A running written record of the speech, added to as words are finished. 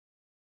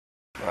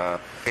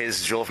Hey,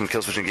 this is Joel from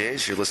Killswitch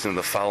Engage. You're listening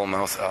to the Foul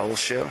Mouth Owl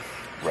Show.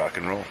 Rock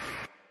and roll.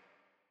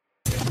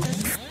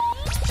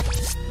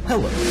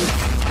 Hello.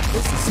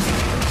 This is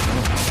Steve.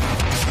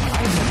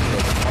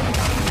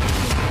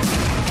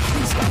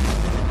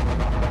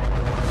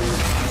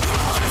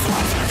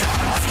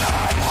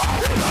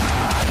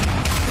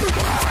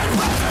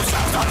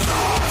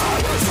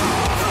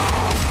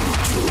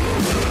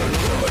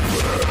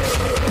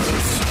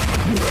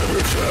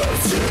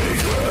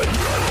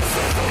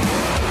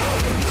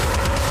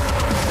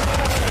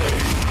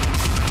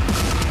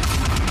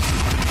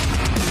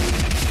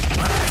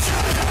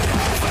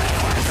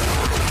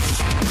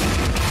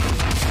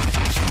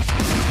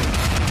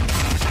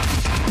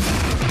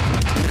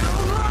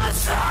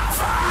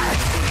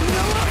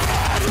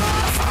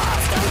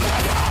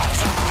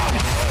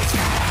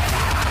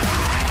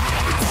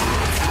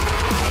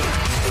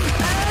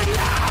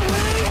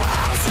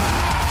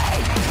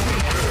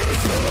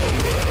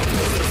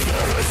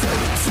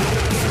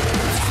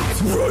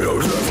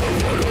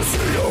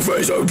 I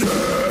face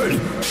again.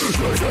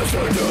 Just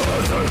another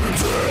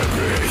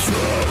dreamy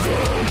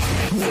struggle.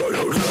 I don't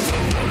ever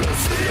wanna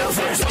see your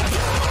face again.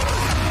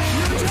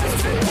 Just another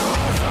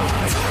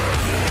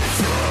dreamy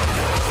struggle.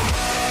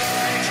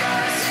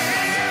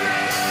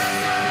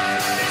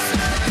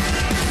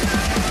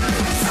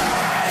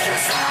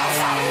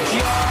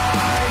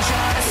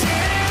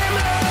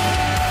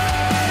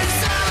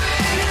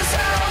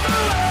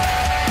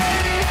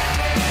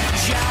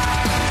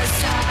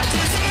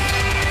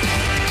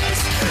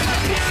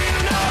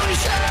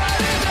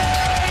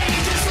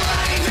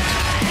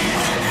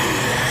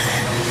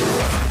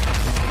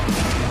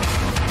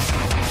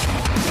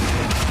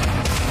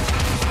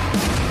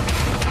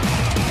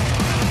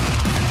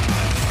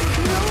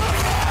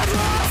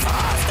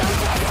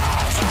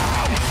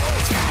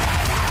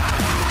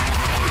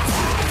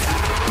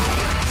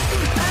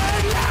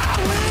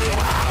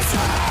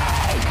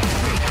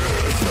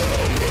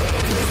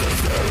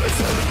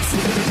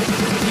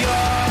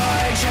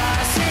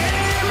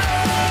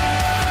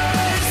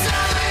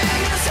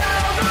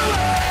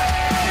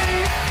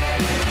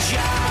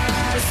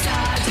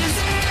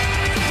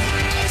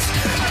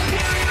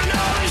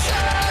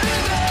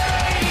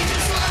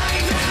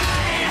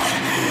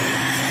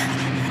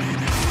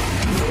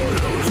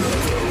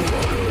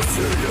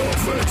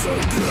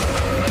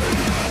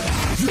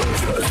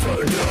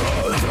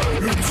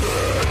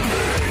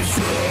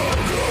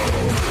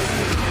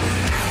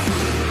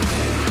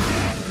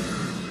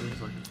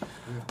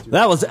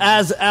 That was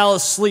As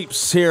Alice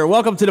Sleeps here.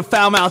 Welcome to the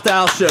Foul Mouth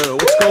Owl Show.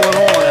 What's going on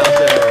out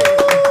there?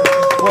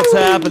 What's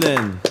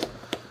happening?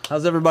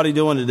 How's everybody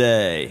doing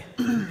today?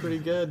 Pretty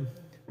good.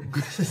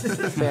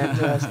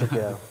 Fantastic,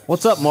 Al.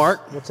 What's up,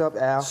 Mark? What's up,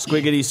 Al?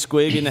 Squiggity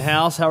Squig in the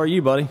house. How are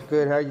you, buddy?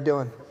 Good. How you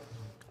doing?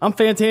 I'm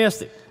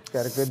fantastic.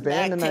 Got a good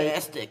band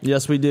tonight.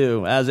 Yes, we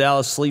do. As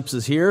Alice Sleeps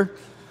is here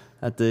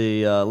at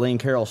the Lane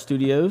Carroll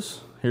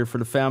Studios, here for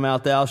the Foul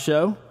Mouth Owl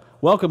Show.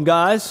 Welcome,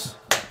 guys.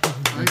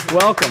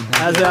 Welcome.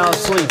 As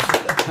Alice Sleeps.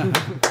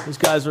 These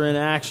guys are in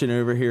action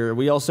over here.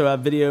 We also have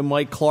Video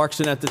Mike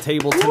Clarkson at the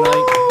table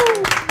tonight.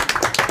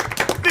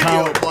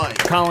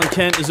 Colin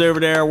Kent is over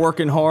there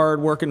working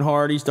hard, working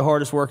hard. He's the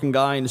hardest working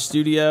guy in the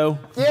studio.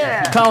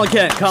 Yeah. Colin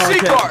Kent.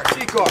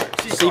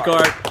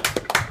 C-card.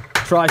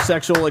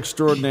 Trisexual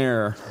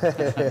extraordinaire.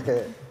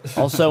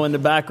 Also in the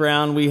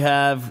background, we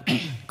have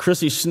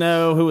Chrissy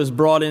Snow, who has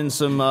brought in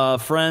some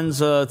friends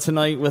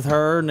tonight with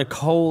her,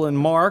 Nicole and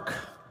Mark.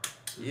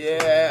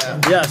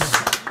 Yeah. Yes.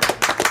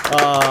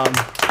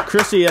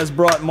 Chrissy has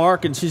brought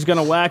Mark, and she's going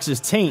to wax his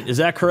taint. Is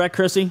that correct,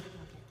 Chrissy?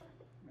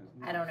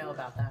 I don't know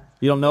about that.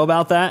 You don't know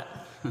about that?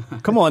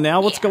 Come on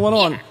now, what's going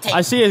on?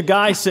 I see a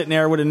guy sitting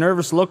there with a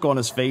nervous look on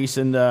his face,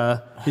 and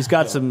he's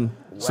got some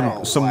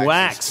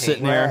wax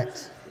sitting there.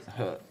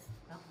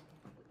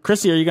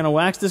 Chrissy, are you going to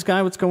wax this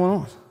guy? What's going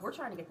on? We're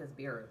trying to get this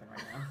beer open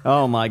right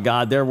now. Oh my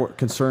God, they're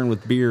concerned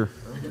with beer.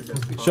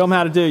 Show them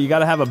how to do. You got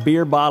to have a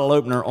beer bottle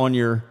opener on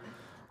your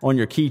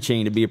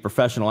keychain to be a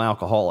professional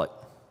alcoholic.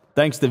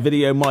 Thanks to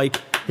Video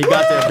Mike, he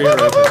got that beer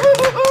open.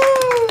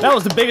 That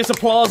was the biggest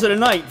applause of the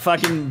night,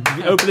 fucking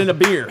opening a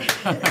beer.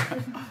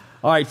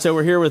 All right, so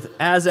we're here with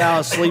As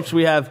Alice Sleeps.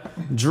 We have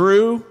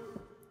Drew.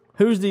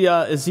 Who's the,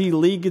 is he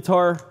lead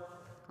guitar?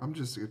 I'm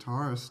just a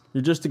guitarist.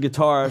 You're just a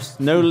guitarist.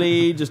 No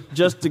lead,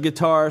 just a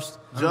guitarist.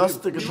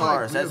 Just the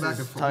guitarist. That's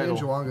his title. Me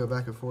and Juwan go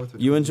back and forth.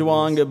 You and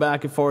Juwan go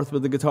back and forth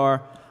with the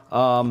guitar.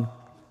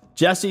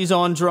 Jesse's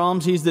on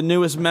drums. He's the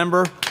newest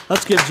member.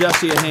 Let's give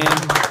Jesse a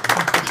hand.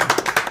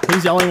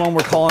 He's the only one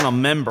we're calling a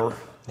member.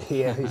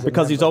 Yeah,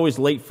 because he's always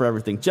late for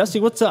everything. Jesse,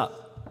 what's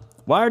up?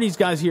 Why are these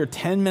guys here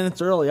 10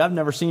 minutes early? I've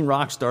never seen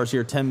rock stars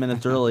here 10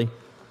 minutes early.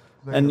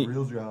 Like a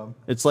real job.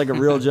 It's like a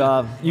real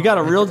job. You got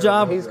a real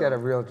job? He's got a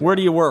real job. Where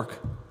do you work?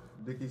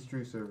 Dickie's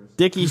Tree Service.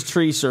 Dickie's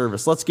Tree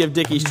Service. Let's give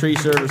Dickie's Tree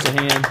Service a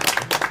hand.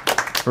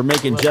 for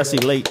making Jesse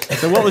late.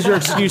 So what was your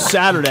excuse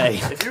Saturday?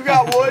 If you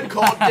got wood,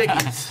 call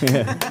Dickies.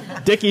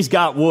 Dickie's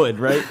got wood,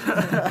 right?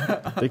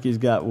 Dickie's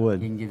got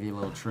wood. He can give you a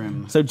little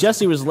trim. So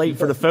Jesse was late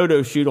for the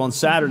photo shoot on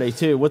Saturday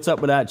too. What's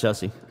up with that,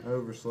 Jesse?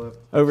 Overslept.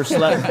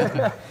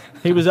 Overslept.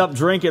 He was up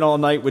drinking all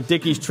night with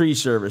Dickie's tree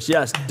service.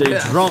 Yes, dude,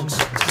 drunks.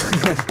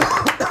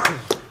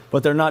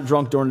 But they're not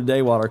drunk during the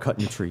day while they're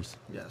cutting the trees.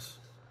 Yes.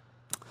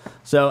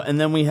 So, and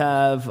then we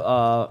have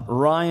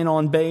Ryan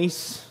on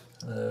bass.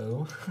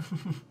 Hello.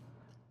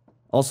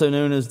 Also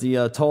known as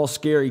the tall,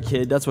 scary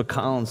kid. That's what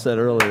Colin said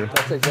earlier.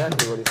 That's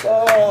exactly what he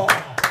said.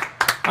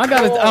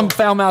 I'm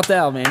foul mouthed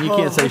out, man. You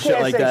can't say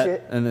shit like that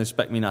shit. and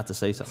expect me not to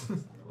say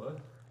something. What?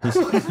 Oh,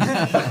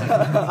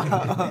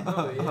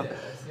 yeah. I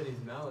said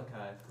he's Malachi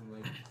from,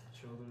 like,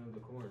 Children of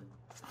the Corn.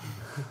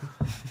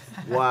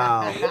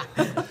 Wow.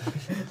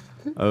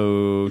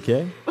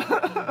 Okay.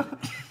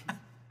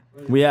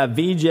 We have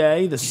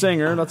VJ, the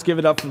singer. Let's give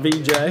it up for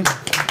VJ.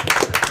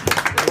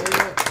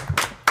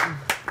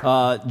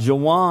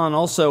 Jawan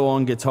also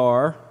on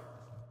guitar.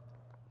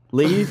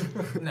 Lead?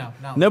 No.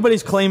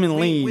 Nobody's claiming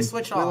lead. We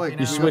switch off. Like, you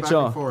You know? switch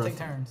off. Take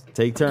turns.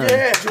 Take turns.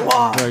 Yeah,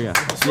 Jawan. There you go.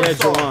 Yeah,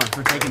 Jawan.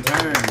 We're taking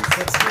turns.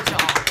 Let's switch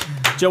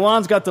off.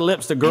 Jawan's got the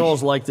lips the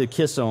girls like to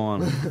kiss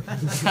on. And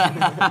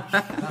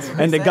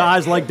the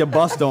guys like to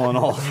bust on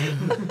off.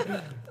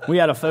 We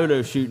had a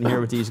photo shoot in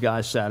here with these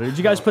guys Saturday. Did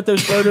you guys put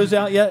those photos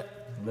out yet?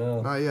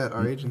 No. Not yet.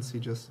 Our agency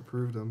just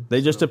approved them.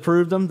 They just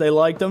approved them. They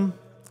liked them.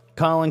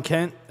 Colin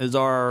Kent is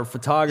our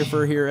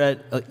photographer here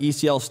at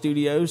ECL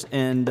Studios,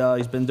 and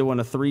he's been doing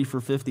a 3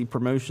 for $50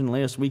 promotion.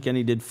 Last weekend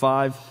he did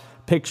 5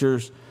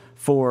 pictures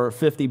for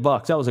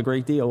 $50. That was a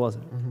great deal,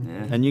 wasn't it?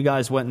 Yeah. And you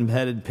guys went and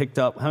headed, picked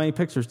up. How many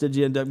pictures did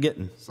you end up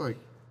getting? It's like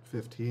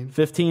 15.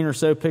 15 or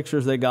so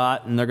pictures they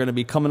got, and they're going to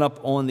be coming up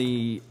on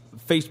the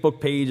Facebook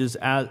pages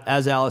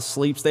as Alice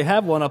sleeps. They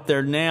have one up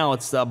there now.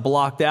 It's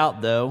blocked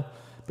out though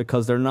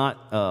because they're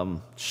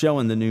not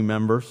showing the new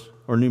members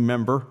or new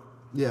member.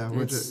 Yeah.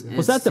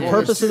 Was that the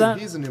purpose of that?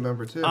 He's a new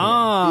member too.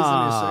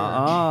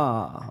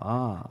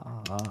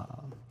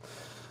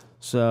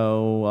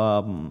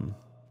 So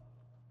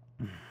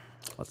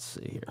let's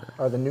see here.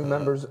 Are the new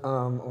members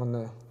on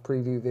the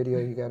preview video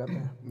you got up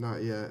there?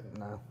 Not yet.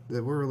 No.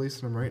 We're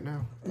releasing them right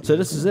now. So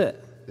this is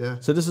it. Yeah.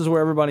 So this is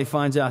where everybody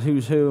finds out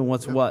who's who and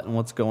what's what and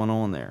what's going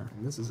on there.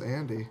 And this is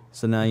Andy.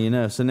 So now you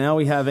know. So now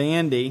we have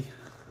Andy.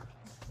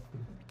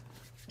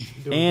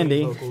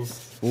 Andy,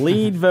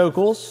 lead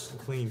vocals.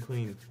 Clean.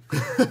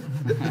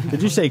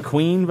 Did you say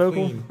queen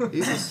vocal? Queen.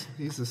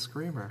 He's a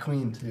screamer.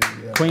 Queen too.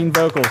 Yeah. Queen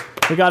vocals.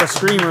 We got a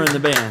screamer in the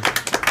band.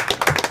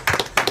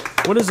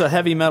 What is a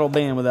heavy metal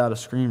band without a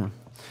screamer?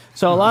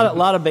 So a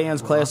lot of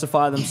bands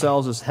classify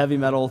themselves as heavy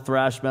metal,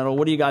 thrash metal.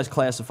 What do you guys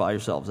classify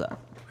yourselves at?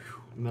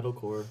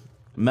 Metalcore.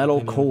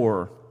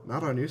 Metalcore.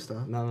 Not our new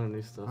stuff. Not on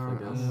new stuff, I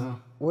guess.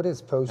 What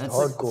is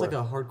post-hardcore? It's like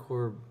a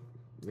hardcore.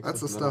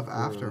 That's the stuff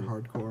after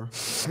hardcore.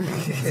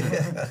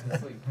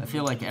 I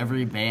feel like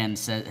every band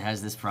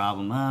has this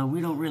problem.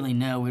 We don't really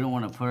know. We don't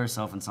want to put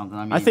ourselves in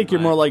something. I think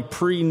you're more like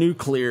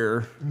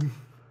pre-nuclear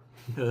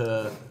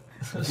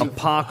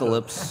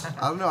apocalypse.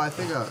 I don't know. I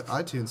think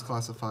iTunes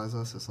classifies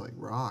us as like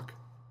rock.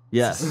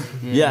 Yes.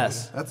 Yeah.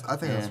 Yes. I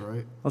think that's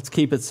right. Let's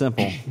keep it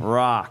simple.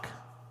 Rock.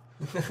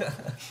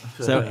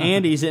 So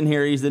Andy's in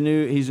here. He's a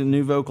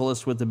new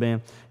vocalist with the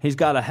band. He's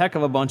got a heck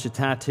of a bunch of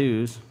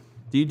tattoos.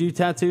 Do you do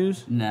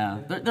tattoos?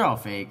 No, they're all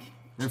fake.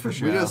 They're for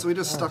sure. We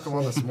just stuck them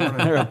on this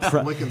morning.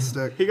 Lick and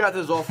stick. He got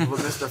this off of a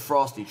Mr.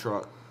 Frosty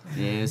truck.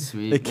 Yeah, it's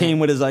sweet. It came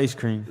with his ice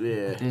cream.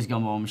 Yeah. There's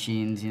gumball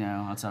machines,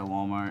 outside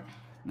Walmart.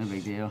 No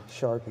big deal.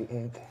 Sharpie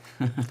ink.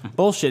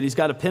 Bullshit. He's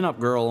got a pinup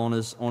girl on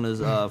his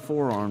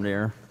forearm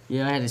there.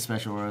 Yeah, I had a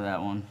special order of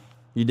that one.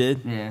 You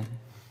did? Yeah.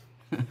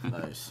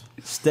 Nice.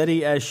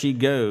 Steady as she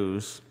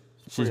goes.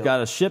 She's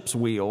got a ship's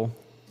wheel.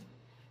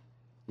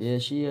 Yeah,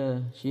 she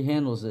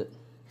handles it.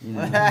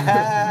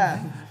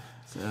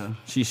 So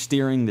She's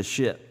steering the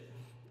ship.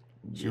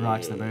 she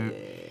rocks the boat.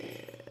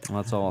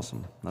 That's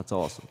awesome. That's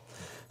awesome.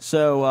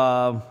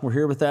 So we're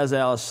here with As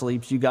Alice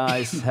Sleeps. You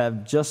guys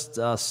have just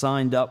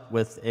signed up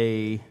with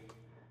a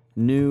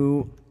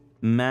new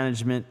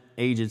management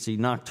agency,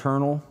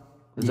 Nocturnal.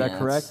 Is that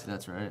correct?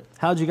 That's right.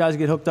 How'd you guys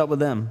get hooked up with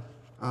them?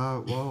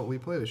 Well, we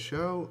played a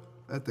show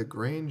at the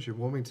Grange in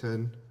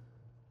Wilmington,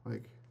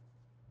 like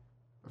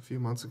a few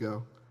months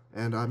ago,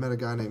 and I met a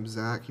guy named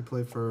Zach. He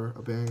played for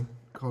a band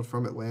called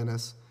From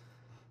Atlantis,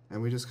 and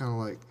we just kind of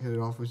like hit it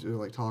off. We were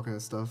like talking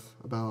and stuff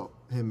about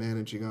him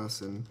managing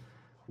us and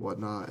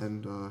whatnot,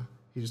 and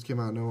he just came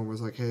out of nowhere and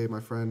was like, "Hey, my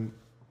friend,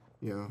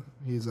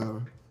 he's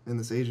in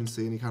this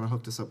agency," and he kind of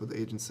hooked us up with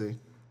the agency.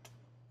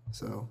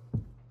 So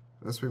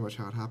that's pretty much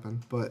how it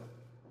happened, but.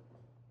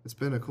 It's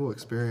been a cool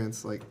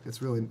experience. Like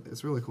it's really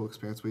cool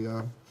experience. We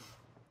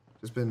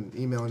just been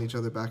emailing each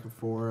other back and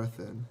forth,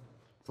 and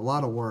it's a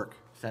lot of work.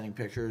 Sending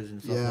pictures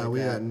and stuff like Yeah, we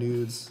that. got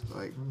nudes.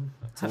 Like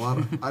it's a lot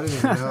of. I didn't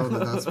even know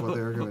that's what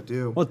they were gonna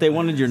do. What, they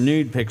wanted your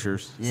nude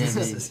pictures? Yeah,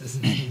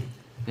 they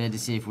had to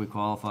see if we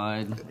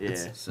qualified.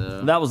 Yeah.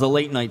 So That was a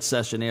late night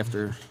session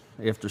after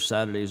after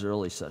Saturday's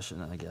early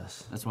session, I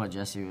guess. That's why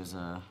Jesse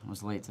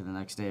was late to the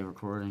next day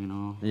recording and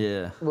all.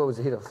 Yeah. What was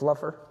he, the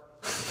fluffer?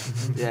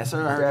 Yeah, so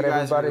I heard Got you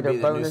guys are everybody going to be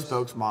their the new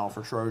bonus? spokesmodel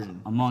for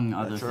Trojan. Among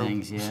other true?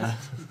 things, yeah.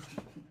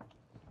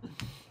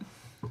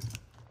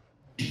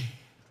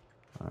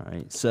 All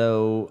right.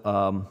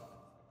 So,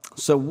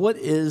 so what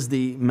is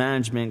the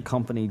management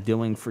company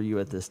doing for you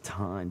at this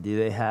time? Do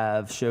they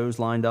have shows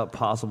lined up,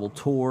 possible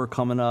tour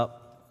coming up?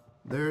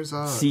 There's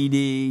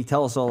CD.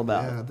 Tell us all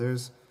about it. Yeah,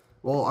 there's.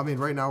 Well, I mean,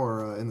 right now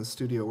we're in the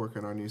studio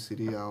working our new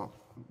CD out.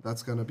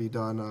 That's gonna be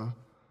done.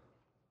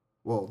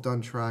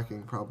 Done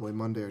tracking probably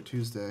Monday or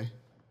Tuesday.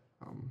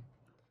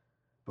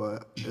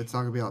 But it's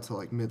not gonna be out till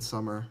like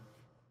midsummer.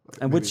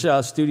 And which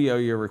studio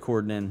you're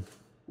recording in?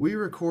 We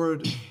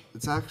record.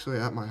 It's actually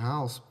at my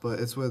house, but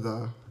it's with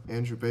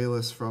Andrew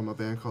Bayless from a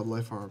band called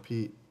Life on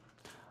Repeat.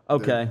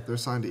 Okay. They're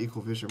signed to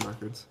Equal Vision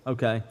Records.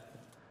 Okay.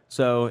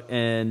 So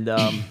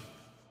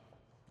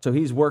so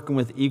he's working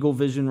with Eagle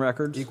Vision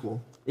Records.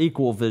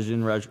 Equal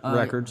Vision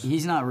Records.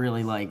 He's not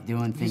really like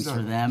doing things not-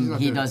 for he's them. not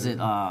He doing does it.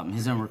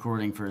 his own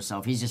recording for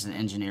himself. He's just an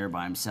engineer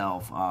by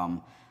himself.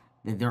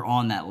 They're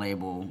on that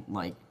label,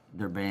 like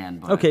their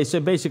band. But Okay, so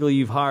basically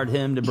you've hired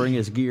him to bring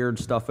his geared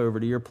stuff over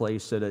to your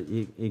place so that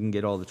he can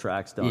get all the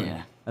tracks done.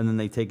 Yeah. And then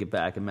they take it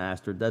back and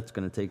mastered. That's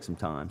going to take some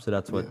time. So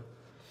that's what,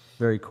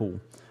 very cool.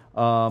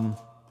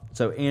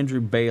 So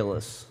Andrew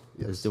Bayless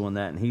is doing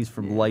that, and he's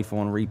from Life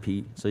on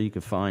Repeat. So you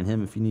can find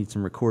him if you need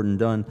some recording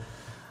done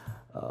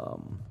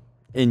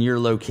in your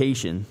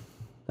location.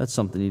 That's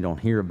something you don't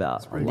hear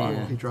about a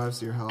lot. He drives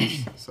to your house.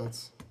 So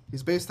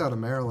he's based out of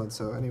Maryland,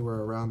 so anywhere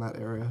around that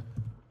area.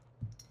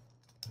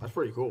 That's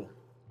pretty cool,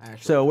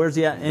 actually. So where's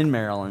he at in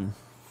Maryland?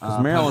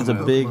 'Cause Maryland's a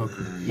big,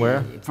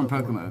 where? From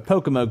Pocomoke.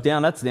 Pocomoke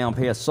down, that's down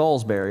past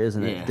Salisbury,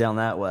 isn't it? Yeah. Down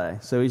that way.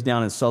 So he's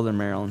down in southern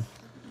Maryland.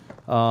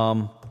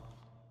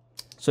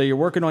 So you're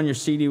working on your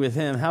CD with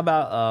him. How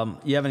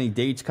about, you have any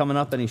dates coming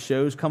up, any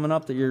shows coming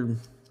up that you're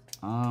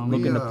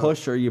looking to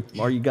push, or you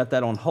got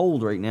that on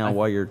hold right now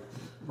while you're...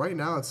 Right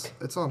now,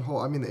 it's on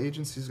hold. I mean, the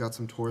agency's got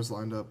some tours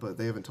lined up, but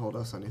they haven't told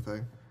us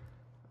anything.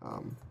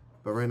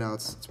 But right now,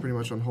 it's pretty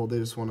much on hold. They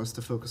just want us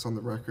to focus on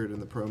the record and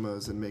the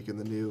promos and making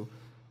the new,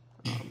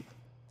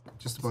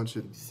 just a bunch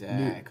of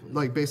new,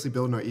 like basically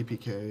building our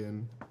EPK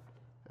and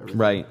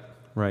everything.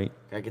 Right.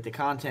 Gotta get the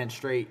content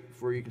straight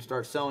before you can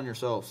start selling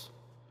yourselves.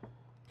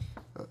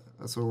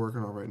 That's what we're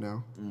working on right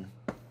now.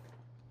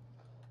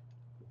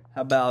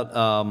 How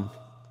about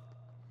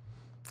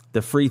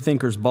the Free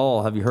Thinkers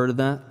Ball? Have you heard of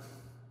that?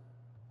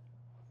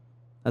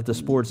 At the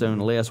Sports Zone,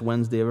 the last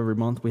Wednesday of every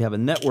month, we have a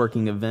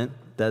networking event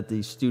that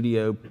the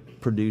studio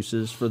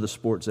produces for the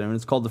Sports Zone.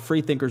 It's called the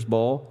Free Thinkers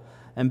Ball,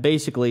 and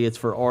basically it's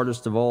for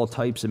artists of all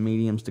types and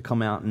mediums to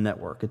come out and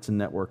network. It's a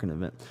networking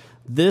event.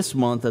 This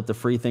month at the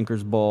Free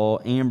Thinkers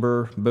Ball,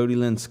 Amber Bodie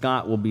Lynn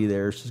Scott will be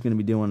there. She's going to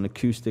be doing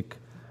acoustic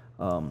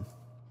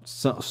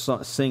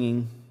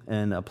singing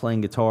and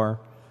playing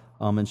guitar,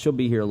 and she'll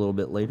be here a little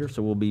bit later,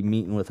 so we'll be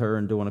meeting with her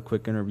and doing a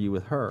quick interview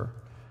with her.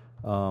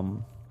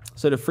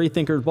 So the Free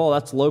Thinkers Ball,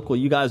 that's local.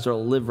 You guys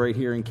live right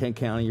here in Kent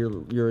County.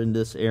 You're in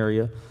this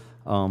area.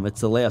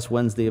 It's the last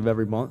Wednesday of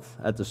every month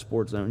at the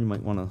Sports Zone. You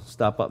might want to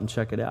stop up and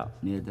check it out.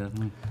 Yeah,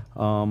 definitely.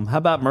 How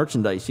about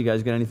merchandise? You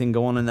guys got anything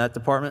going in that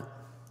department?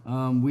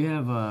 We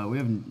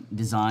have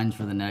designs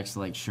for the next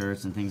like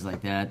shirts and things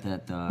like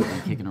that are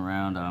kicking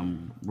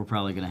around. We're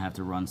probably gonna have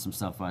to run some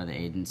stuff by the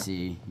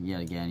agency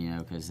yet again,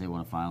 because they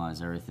want to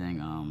finalize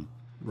everything.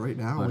 Right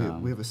now,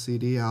 we have a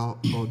CD out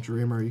called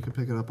Dreamer. You can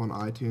pick it up on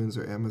iTunes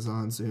or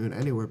Amazon, Zune,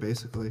 anywhere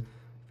basically,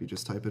 if you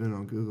just type it in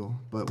on Google.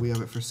 But we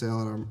have it for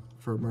sale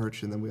for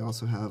merch, and then we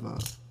also have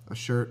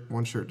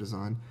one shirt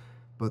design.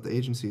 But the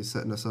agency is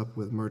setting us up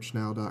with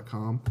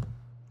merchnow.com,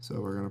 so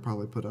we're gonna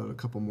probably put out a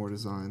couple more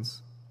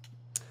designs.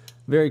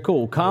 Very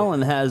cool.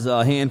 Colin has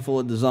a handful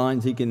of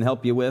designs he can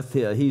help you with.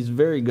 He's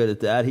very good at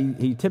that.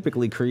 He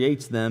typically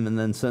creates them and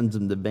then sends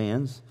them to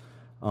bands,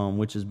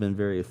 which has been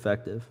very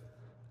effective.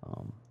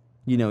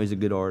 He's a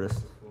good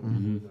artist.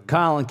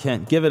 Colin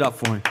Kent, give it up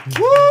for him.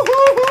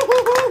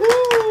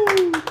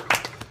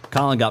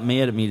 Colin got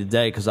mad at me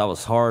today because I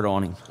was hard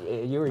on him.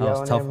 You were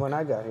yelling at him when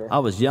I got here. I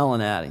was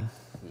yelling at him.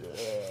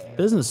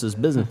 Business is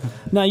business.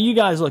 Now, you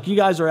guys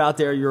are out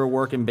there. You're a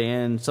working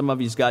band. Some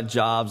of you's got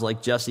jobs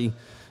like Jesse.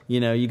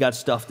 You got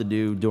stuff to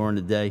do during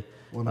the day.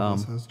 One of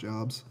us has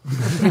jobs.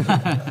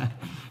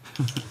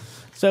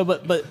 So,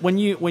 but when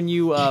you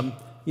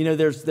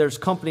there's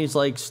companies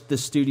like the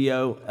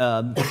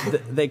studio,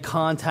 they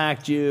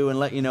contact you and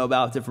let you know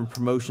about different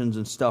promotions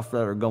and stuff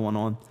that are going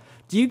on.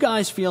 Do you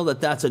guys feel that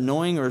that's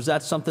annoying, or is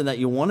that something that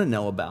you want to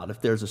know about if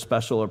there's a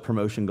special or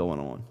promotion going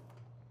on?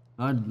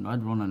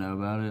 I'd want to know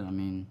about it. I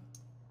mean,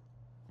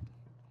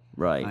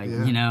 right.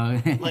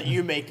 Let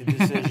you make the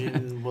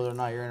decision whether or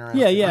not you're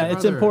interested. Yeah,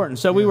 it's important.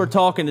 So we were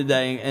talking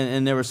today,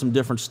 and there was some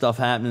different stuff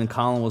happening, and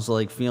Colin was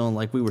like feeling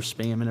like we were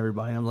spamming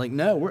everybody. And I'm like,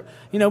 no,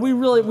 we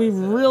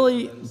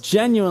really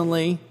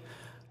genuinely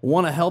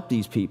want to help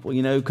these people,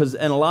 you know,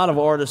 and a lot of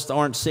artists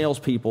aren't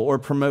salespeople or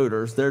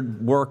promoters. They're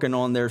working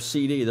on their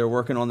CD. They're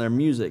working on their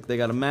music. They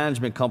got a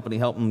management company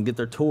helping them get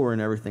their tour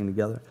and everything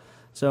together.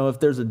 So if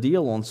there's a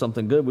deal on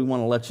something good, we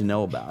want to let you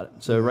know about it.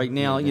 So right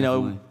now, you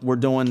know, we're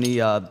doing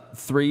the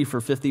 3 for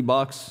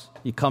 $50.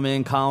 You come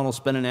in, Colin will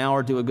spend an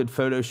hour, do a good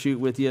photo shoot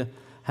with you,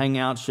 hang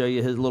out, show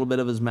you his little bit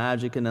of his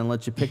magic, and then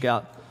let you pick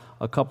out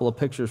a couple of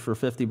pictures for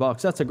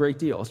 $50. That's a great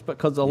deal. It's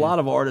because a lot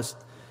of artists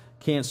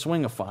can't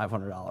swing a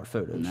 $500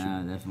 photo shoot.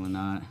 Nah, definitely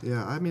not.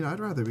 Yeah, I mean,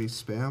 I'd rather be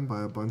spammed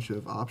by a bunch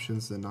of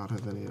options than not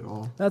have any at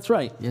all. That's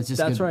right. Yeah, it's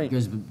just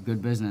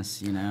good business,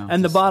 you know.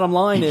 And the bottom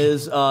line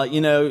is,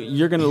 you know,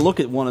 you're going to look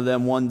at one of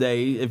them one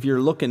day if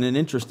you're looking and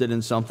interested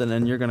in something,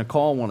 and you're going to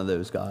call one of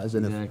those guys.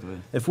 And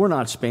if we're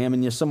not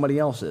spamming you, somebody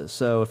else is.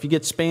 So if you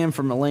get spammed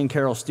from Elaine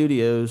Carroll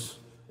Studios,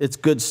 it's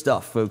good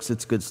stuff, folks.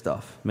 It's good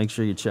stuff. Make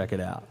sure you check it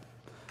out.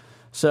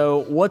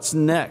 So what's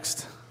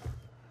next?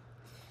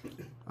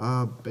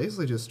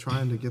 Basically just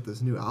trying to get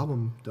this new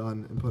album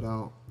done and put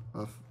out.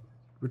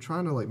 We're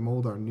trying to like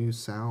mold our new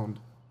sound.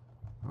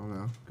 I don't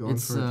know, going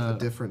for a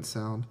different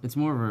sound. It's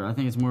more of I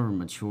think it's more of a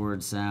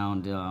matured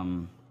sound.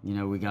 You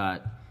know, we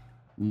got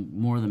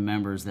more of the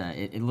members that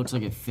it looks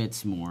like it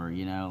fits more.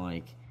 You know,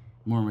 like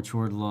more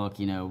matured look.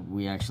 You know,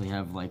 we actually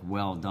have like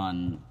well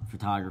done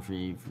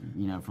photography.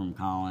 You know, from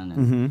Colin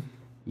and.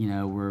 You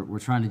know, we're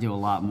trying to do a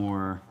lot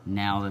more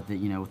now that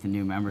you know, with the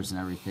new members and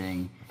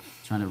everything,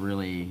 trying to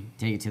really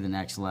take it to the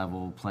next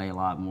level, play a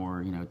lot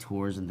more, you know,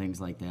 tours and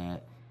things like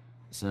that.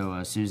 So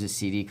as soon as the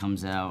CD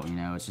comes out, you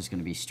know, it's just going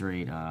to be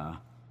straight,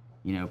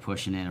 you know,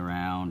 pushing it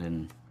around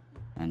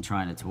and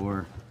trying to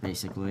tour,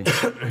 basically.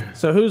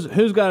 So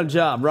who's got a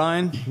job?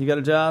 Ryan, you got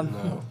a job?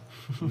 No.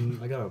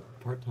 I got a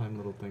part-time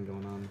little thing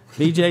going on.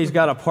 BJ's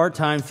got a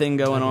part-time thing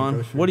going on.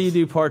 Groceries. What do you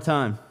do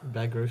part-time?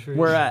 Bag groceries.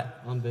 Where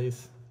at? On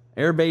base.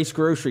 Air-based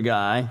grocery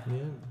guy. Yeah,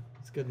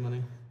 it's good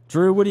money.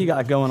 Drew, what do you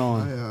got going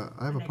on?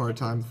 I have a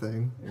part-time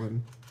thing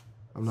when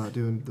I'm not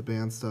doing the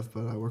band stuff,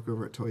 but I work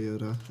over at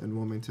Toyota in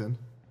Wilmington.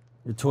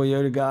 You're a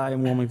Toyota guy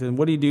in Wilmington.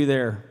 What do you do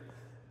there?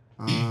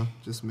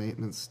 Just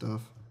maintenance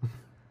stuff.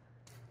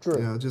 Drew.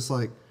 Yeah, just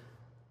like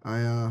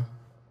I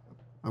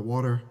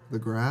water the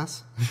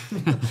grass.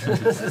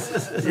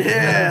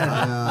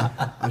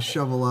 I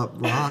shovel up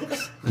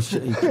rocks.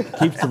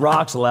 Keeps the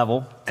rocks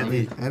level.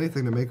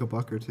 Anything to make a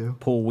buck or two.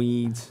 Pull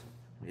weeds.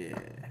 Yeah.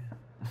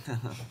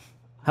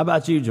 How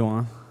about you,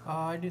 Joanne?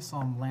 I do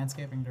some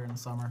landscaping during the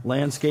summer.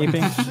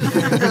 Landscaping?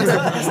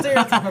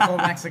 Stereotypical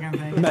Mexican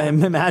thing.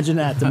 Imagine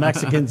that, the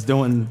Mexicans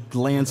doing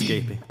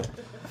landscaping.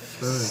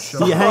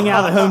 Do you hang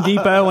out at Home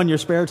Depot in your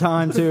spare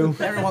time, too?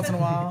 Every once in a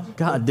while.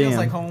 God damn. Feels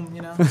like home,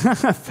 you know?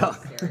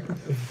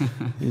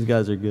 These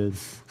guys are good.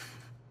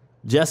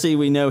 Jesse,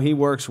 we know he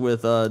works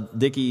with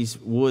Dickie's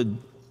Wood.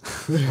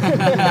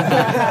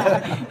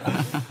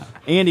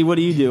 Andy, what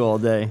do you do all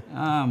day?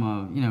 I'm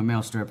a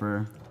male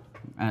stripper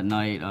at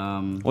night.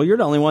 Well, you're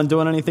the only one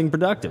doing anything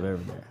productive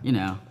over there. You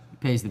know,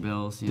 pays the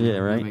bills. You know, yeah,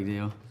 right. No big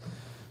deal.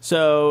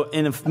 So,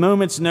 in a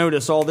moment's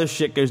notice, all this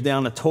shit goes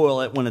down the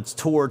toilet when it's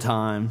tour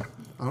time.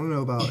 I don't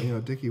know about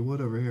Dickie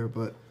Wood over here,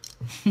 but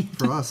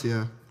for us,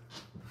 yeah.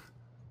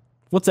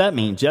 What's that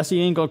mean? Jesse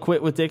ain't gonna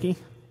quit with Dickie?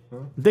 Huh?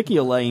 Dickie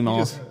will lay him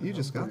off. You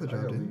just got the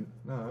job, didn't you?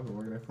 No, I've been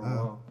working there for a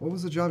while. What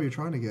was the job you're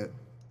trying to get?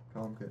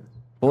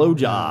 Blow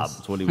job.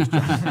 That's what he was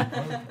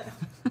trying.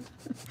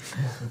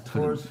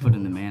 Put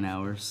in the man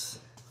hours.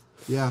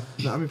 Yeah,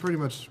 no, I mean pretty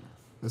much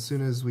as soon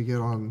as we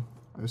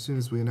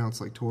announce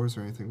like tours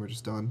or anything, we're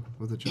just done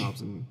with the jobs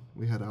and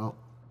we head out.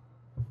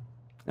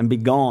 And be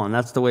gone.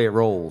 That's the way it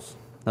rolls.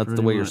 That's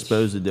Pretty the way you're much.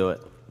 supposed to do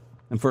it.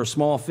 And for a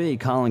small fee,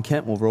 Colin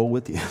Kent will roll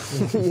with you.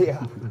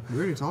 Yeah. We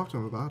already talked to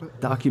him about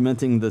it.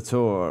 Documenting the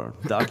tour,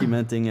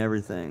 documenting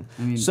everything.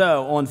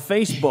 So on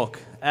Facebook,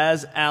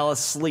 As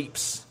Alice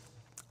Sleeps,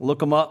 look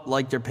them up,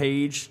 like their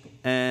page,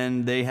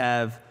 and they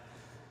have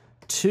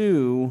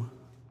 2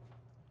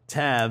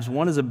 tabs.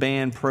 One is a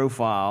band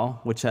profile,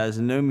 which has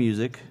no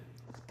music.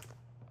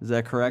 Is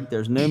that correct?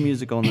 There's no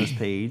music on this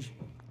page.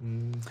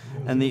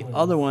 And the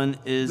other one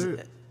is...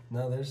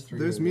 No, there's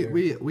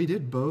 3. We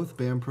did both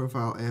band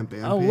profile and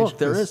band page. Oh, look,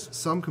 there 'cause is.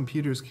 Some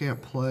computers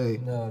can't play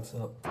it's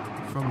up.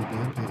 from the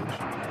band page.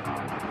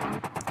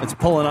 It's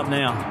pulling up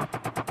now.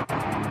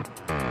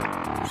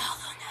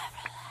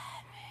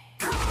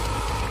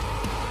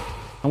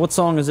 And what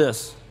song is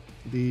this?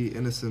 The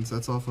Innocence.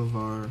 That's off of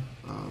our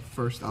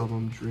first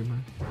album, Dreamer.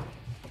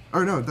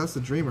 Or no, that's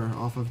the Dreamer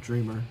off of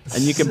Dreamer.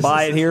 And you can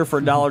buy it here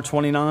for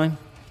 $1.29?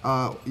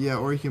 Yeah,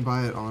 or you can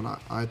buy it on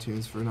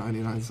iTunes for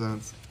 99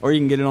 cents. Or you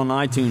can get it on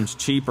iTunes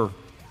cheaper.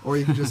 Or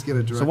you can just get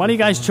it direct. So why do you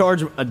guys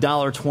charge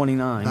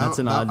 $1.29? That's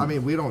an odd... I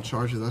mean, we don't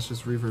charge it. That's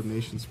just Reverb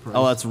Nation's price.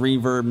 Oh, that's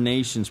Reverb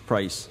Nation's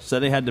price. So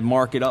they had to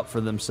mark it up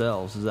for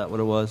themselves. Is that what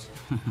it was?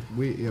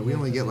 we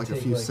only get like a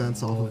few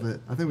cents off of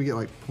it. I think we get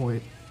like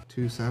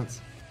 0.2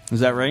 cents. Is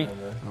that right?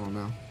 I don't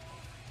know.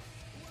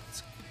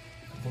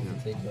 I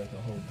think they take like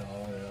a whole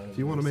dollar out of If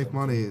you want to make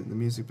money, the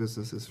music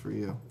business is for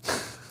you.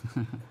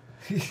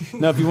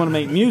 No, if you want to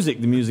make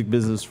music, the music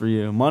business for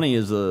you. Money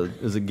is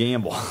a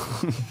gamble.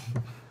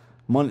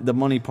 The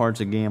money part's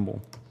a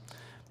gamble.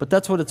 But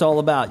that's what it's all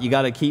about. You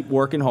got to keep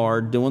working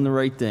hard, doing the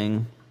right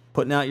thing,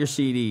 putting out your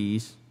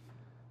CDs,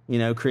 you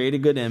know, create a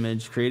good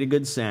image, create a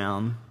good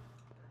sound.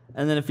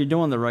 And then if you're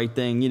doing the right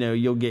thing, you know,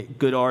 you'll get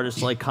good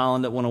artists like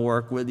Colin that want to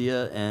work with you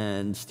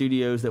and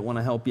studios that want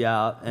to help you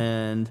out.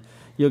 And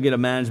you'll get a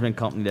management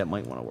company that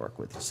might want to work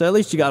with you. So at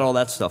least you got all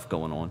that stuff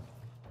going on.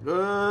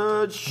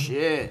 Good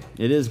shit.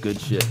 It is good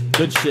shit.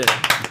 Good shit.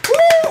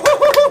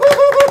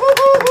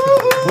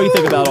 What do you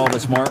think about all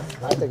this, Mark?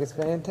 I think it's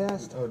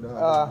fantastic.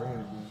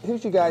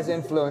 Who's your guys'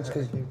 influence?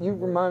 Because you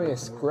remind me of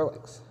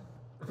Skrillex.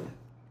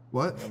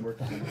 What?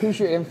 Who's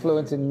your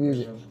influence in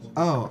music?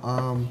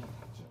 Oh,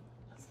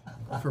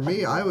 for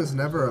me, I was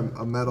never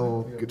a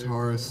metal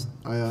guitarist.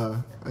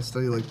 I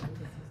studied like,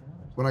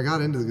 when I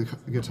got into the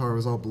guitar, it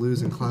was all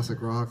blues and classic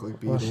rock,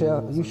 like Beatles.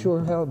 Well, you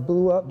sure hell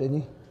blew up,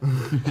 didn't you?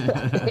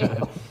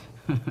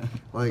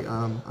 Like,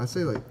 I'd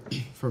say like,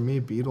 for me,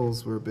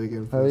 Beatles were a big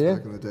influence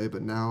back in the day,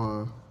 but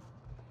now,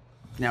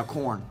 Now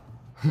Korn.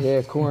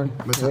 Yeah, Korn.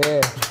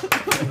 Yeah.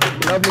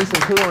 Love me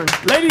some Korn.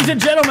 Ladies and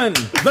gentlemen,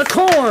 the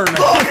Korn.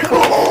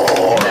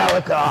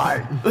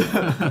 Malachi.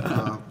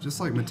 Just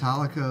like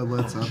Metallica,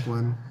 Led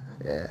Zeppelin.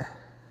 Yeah.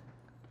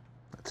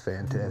 That's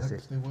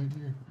fantastic.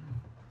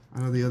 I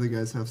know the other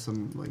guys have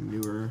some like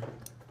newer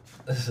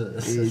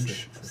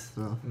age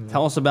stuff.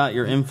 Tell us about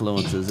your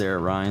influences there,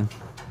 Ryan.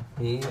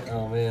 Me?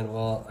 Oh man,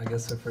 well, I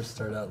guess I first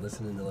started out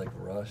listening to like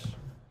Rush.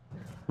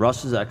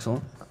 Rush is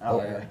excellent.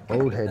 Old head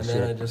And shit.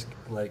 then I just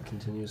like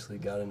continuously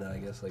got into, I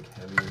guess, like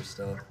heavier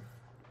stuff.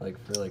 Like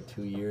for like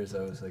 2 years,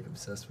 I was like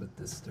obsessed with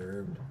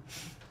Disturbed.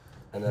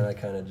 And then I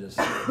kind of just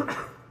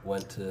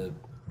went to,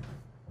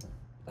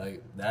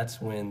 like,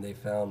 that's when they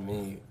found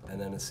me.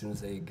 And then as soon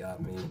as they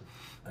got me,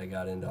 I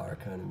got into our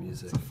kind of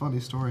music. It's a funny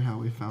story how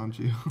we found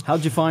you.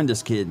 How'd you find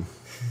this kid?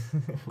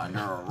 Under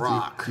a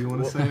rock. Do you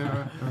want to say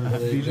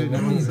it? They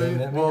met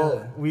me,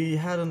 Well, we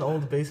had an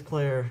old bass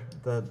player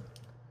that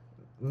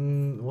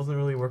wasn't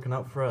really working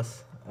out for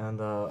us,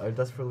 and I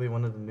desperately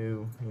wanted a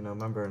new,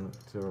 member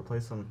to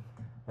replace him.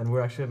 And we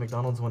were actually at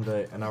McDonald's one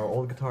day, and our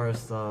old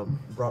guitarist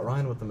brought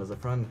Ryan with him as a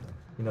friend,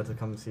 to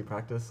come see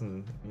practice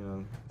and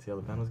see how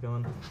the band was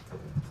going.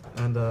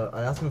 And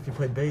I asked him if he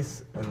played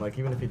bass, and like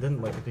even if he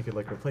didn't, like if he could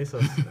like replace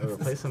us or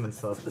replace him and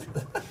stuff.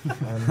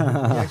 And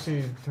he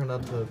actually turned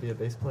out to be a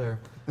bass player.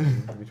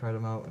 And we tried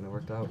him out, and it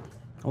worked out.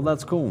 Well,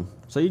 that's cool.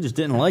 So you just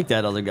didn't like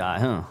that other guy,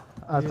 huh?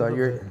 I thought you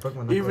were...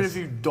 Even if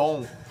you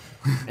don't,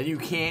 and you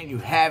can't, you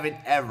haven't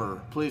ever,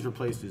 please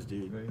replace this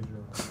dude.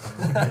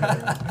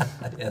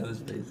 Yeah, it was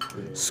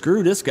basically.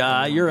 Screw this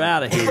guy. You're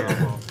out of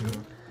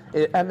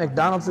here. At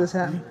McDonald's this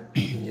happened?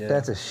 Yeah.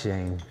 That's a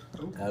shame.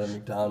 Out of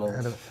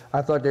McDonald's.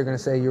 I thought they were going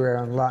to say you were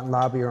on lot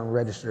lobby or on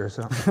register or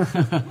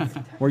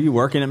something. Were you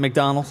working at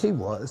McDonald's? He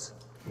was.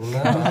 No,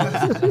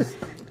 I was just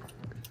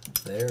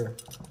there.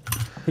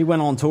 He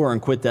went on tour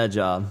and quit that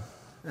job.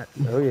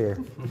 Oh, yeah.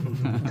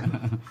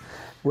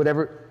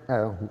 Whatever.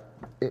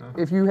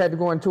 If you had to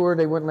go on tour,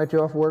 they wouldn't let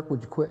you off work,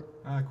 would you quit?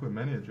 I quit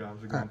many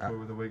jobs. I go on tour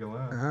with the Wiggle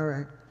Out. All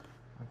right.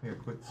 I think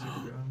I quit 6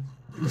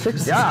 jobs.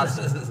 6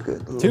 jobs?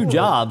 Good 2 Lord.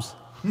 jobs.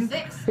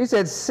 6. He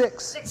said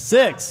 6.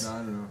 6. No, I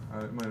don't know.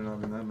 It might have not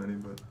been that many,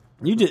 but...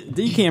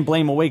 You can't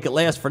blame Awake at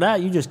Last for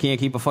that. You just can't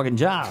keep a fucking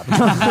job.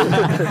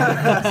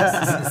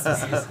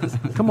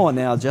 Come on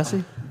now, Jesse.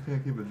 You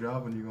can't keep a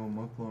job when you go on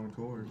month-long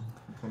tours.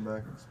 You come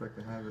back and expect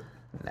to have it.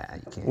 Nah,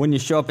 you can't. When you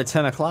show up at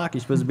 10 o'clock,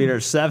 you're supposed to be there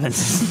at 7.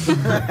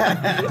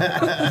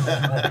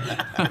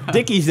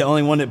 Dickie's the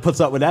only one that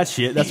puts up with that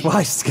shit. That's why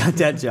he's got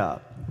that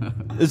job.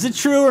 Is it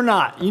true or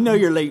not? You know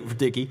you're late for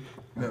Dickie.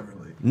 Never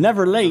late.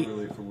 Never late.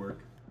 Never late for work.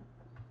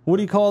 What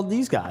do you call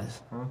these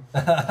guys? Huh?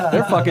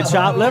 They're fucking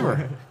chopped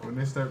liver. When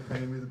they start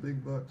paying me the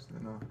big bucks,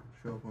 then I'll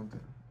show up on time.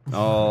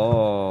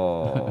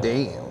 Oh.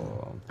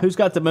 Damn. Who's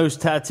got the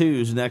most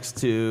tattoos next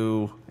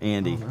to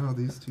Andy? Oh, no,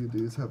 these two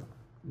dudes have...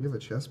 You have a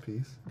chest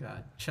piece.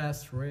 Got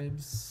chest,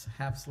 ribs,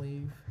 half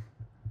sleeve.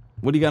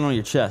 What do you got on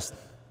your chest?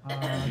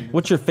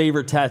 What's your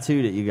favorite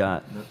tattoo that you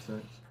got?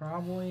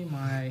 Probably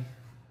my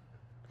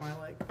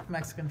like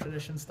Mexican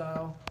tradition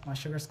style, my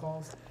sugar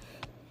skulls.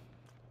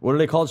 What are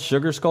they called?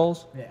 Sugar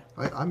skulls? Yeah.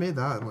 I made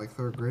that in like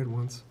 3rd grade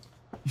once.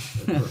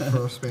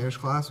 For a Spanish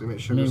class, we made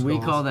sugar skulls. we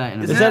call that...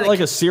 Is that like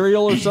a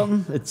cereal or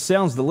something? It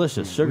sounds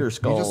delicious. Sugar You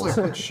skulls. just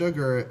like put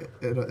sugar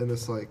in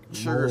this like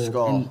Sugar mold.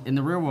 skull. In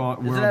the real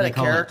world, Isn't that they a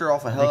call character it,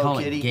 off of they Hello call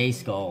Kitty? It gay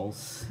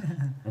skulls.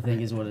 I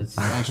think is what it's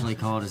actually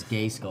called, is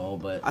gay skull.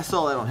 But I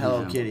saw that on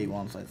Hello Kitty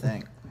once, I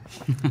think.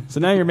 So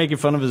now you're making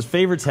fun of his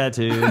favorite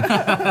tattoo.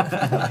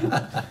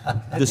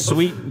 the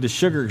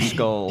sugar That's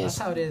skulls.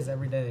 how it is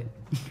every day.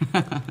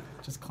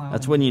 Just clowning.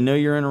 That's when you know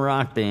you're in a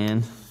rock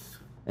band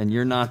and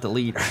you're not the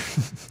leader.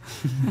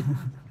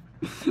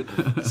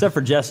 Except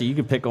for Jesse, you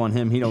can pick on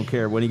him. He don't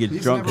care. When he gets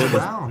He's drunk, never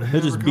around.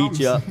 he'll just beat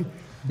you up.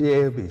 Yeah,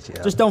 he'll beat you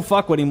up. Just don't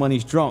fuck with him when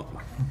he's drunk.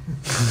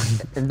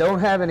 And don't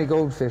have any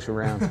goldfish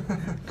around.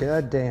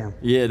 God damn.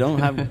 Yeah, don't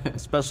have,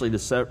 especially the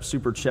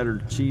super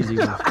cheddar cheesy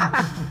ones.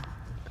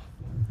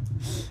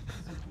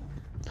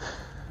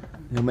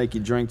 He'll make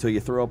you drink till you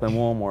throw up in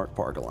Walmart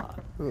parking lot.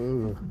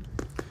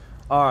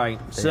 All right,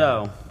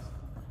 so,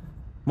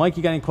 Mike,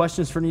 you got any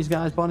questions for these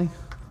guys, buddy?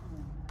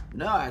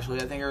 No, actually,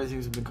 I think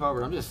everything's been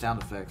covered. I'm just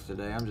sound effects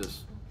today. I'm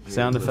just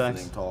Sound listening,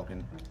 effects?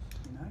 talking.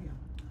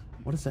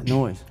 What is that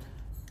noise?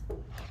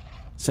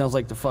 Sounds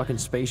like the fucking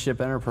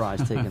spaceship Enterprise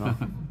taking off.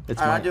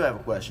 It's All right, I do have a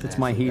question. It's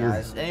my heater.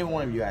 Guys. Any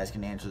one of you guys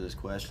can answer this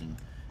question.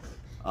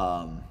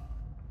 What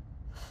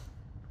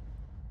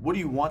do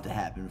you want to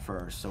happen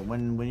first? So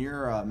when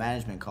your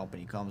management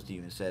company comes to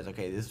you and says,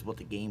 okay, this is what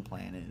the game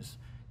plan is,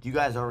 do you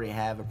guys already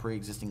have a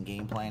pre-existing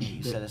game plan that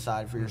you set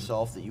aside for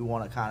yourself that you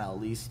want to kind of at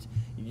least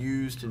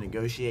use to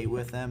negotiate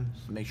with them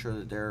to make sure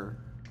that they're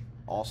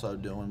also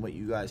doing what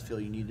you guys feel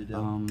you need to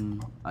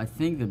do? I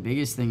think the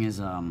biggest thing is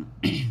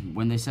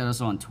when they set us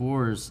on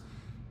tours,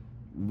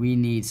 we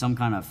need some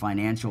kind of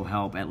financial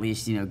help, at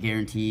least, you know,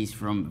 guarantees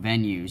from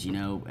venues, you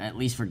know, at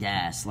least for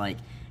gas, like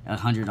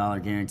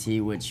 $100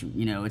 guarantee, which,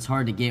 you know, it's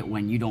hard to get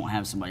when you don't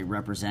have somebody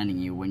representing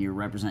you. When you're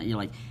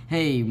like,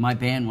 hey, my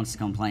band wants to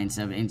come play,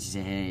 instead of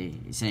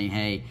saying,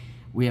 hey,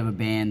 we have a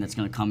band that's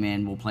going to come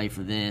in, we'll play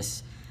for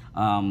this.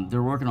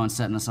 They're working on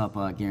setting us up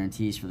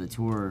guarantees for the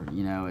tour.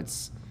 You know,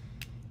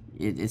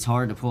 it's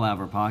hard to pull out of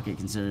our pocket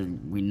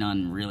considering we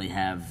none really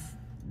have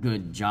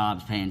good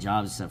jobs, paying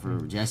jobs, except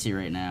for Jesse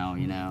right now,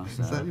 you know.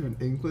 So. Is that even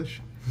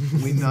English?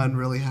 We none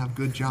really have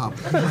good job.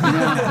 It's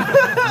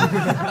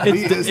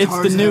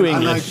the new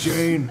English. I like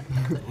Jane.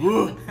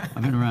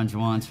 I've been around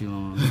Juwan too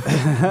long.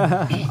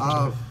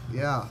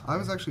 Yeah, I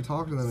was actually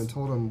talking to them and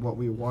told them what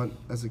we want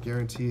as a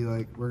guarantee.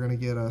 Like, we're going to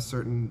get a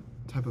certain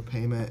type of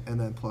payment and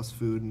then plus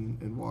food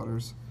and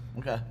waters.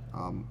 Okay.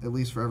 At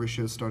least for every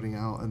show starting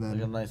out. And then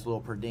Like a nice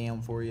little per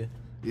diem for you.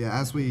 Yeah,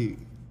 as we,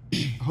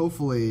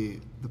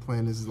 hopefully the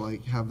plan is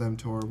like have them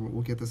tour,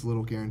 we'll get this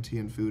little guarantee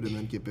in food and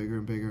then get bigger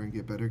and bigger and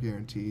get better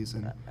guarantees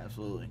and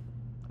Absolutely.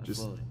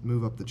 just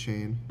move up the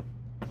chain.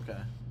 Okay.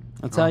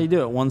 That's how you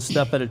do it, one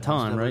step at a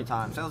time, Step right? At a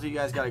time. Sounds like you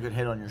guys got a good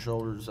head on your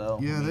shoulders, though.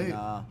 Yeah,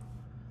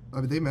 I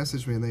mean, they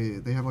messaged me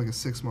and they have like a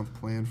 6-month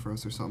plan for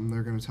us or something.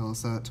 They're going to tell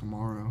us that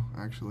tomorrow,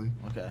 actually.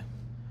 Okay.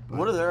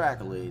 What are their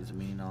accolades? I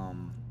mean,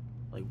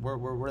 like where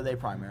are they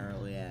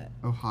primarily at?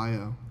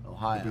 Ohio.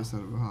 Ohio. They're based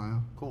out of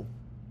Ohio. Cool.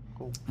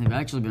 Cool. They've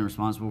actually been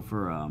responsible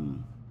for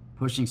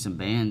pushing some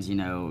bands, you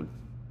know,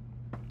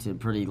 to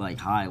pretty like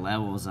high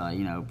levels,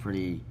 you know,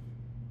 pretty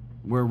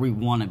where we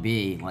want to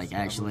be, like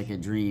actually like a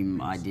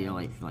dream idea,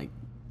 like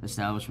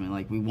establishment.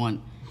 Like we want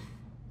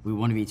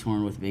to be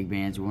touring with big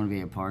bands. We want to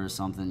be a part of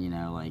something, you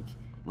know,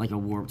 like a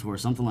Warped Tour,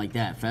 something like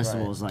that.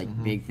 Festivals, Right.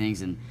 like big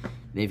things, and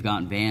they've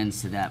gotten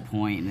bands to that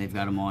point, and they've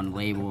got them on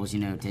labels,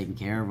 you know, taking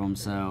care of them.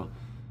 So,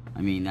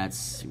 I mean,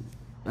 that's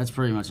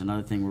pretty much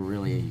another thing we're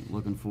really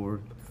looking for.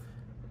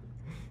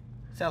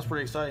 Sounds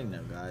pretty exciting,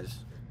 though, guys.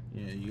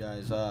 You know, you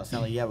guys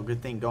sound like you have a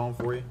good thing going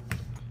for you.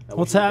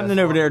 What's happening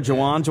over there,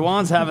 Jawan?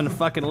 Jawan's having a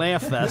fucking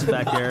laugh fest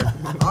back there.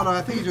 Oh, no,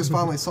 I think he just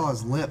finally saw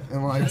his lip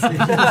and like.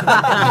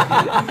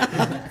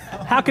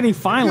 How can he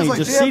finally like,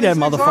 just "Damn, see that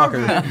these things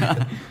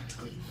motherfucker?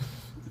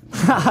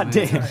 God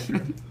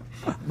damn.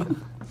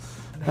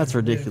 That's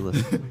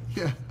ridiculous.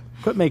 Yeah.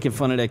 Quit making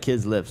fun of that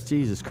kid's lips.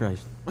 Jesus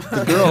Christ.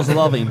 The girls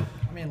love him.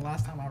 I mean,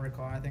 last time I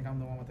recall, I think I'm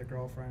the one with the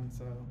girlfriend,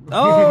 so.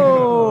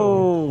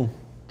 Oh!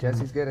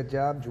 Jesse's got a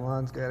job,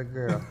 Juwan's got a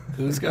girl.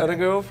 Who's got a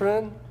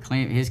girlfriend?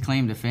 His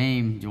claim to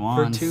fame,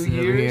 Juwan's For 2 over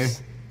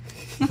years?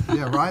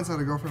 Yeah, Ryan's had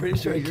a girlfriend Pretty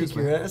for sure 2 I years. kick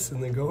your ass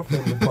in the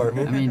girlfriend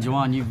department. I mean,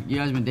 Juwan, you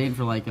guys been dating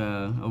for like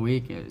a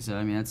week, so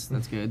I mean that's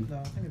good. No,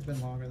 I think it's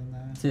been longer than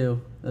that.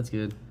 2. That's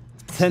good.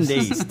 10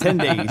 days. 10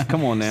 days.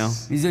 Come on now.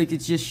 He's like,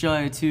 it's just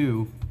shy of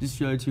 2. Just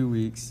shy of 2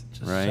 weeks.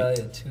 Just right.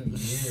 shy of 2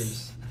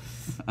 years.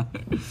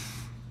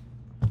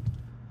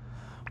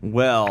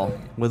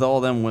 Well, with all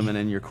them women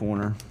in your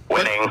corner.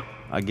 Winning.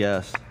 I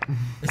guess.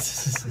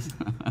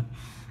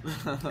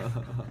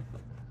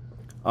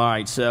 All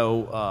right,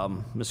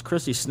 so Miss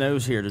Chrissy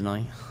Snow's here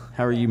tonight.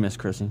 How are you, Miss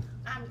Chrissy?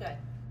 I'm good.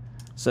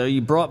 So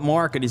you brought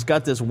Mark, and he's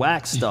got this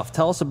wax stuff.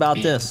 Tell us about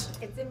this.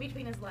 It's in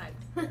between his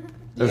legs.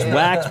 There's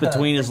wax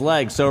between his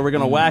legs. So we're going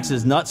to wax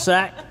his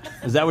nutsack?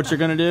 Is that what you're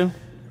going to do?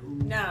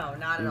 No,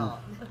 not at all.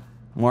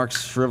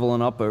 Mark's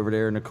shriveling up over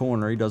there in the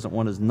corner. He doesn't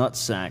want his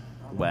nutsack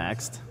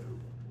waxed.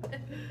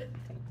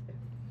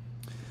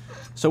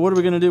 So what are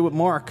we going to do with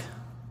Mark?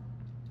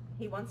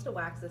 He wants to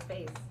wax his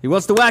face. He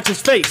wants to wax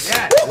his face.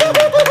 Yeah.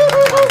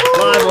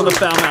 Live on the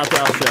Foul Mouth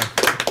Al Show.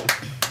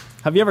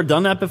 Have you ever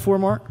done that before,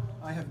 Mark?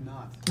 I have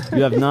not.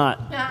 You have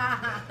not.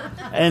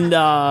 And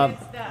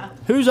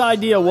whose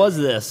idea was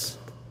this?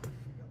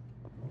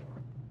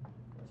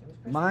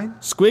 Mine?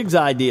 Squig's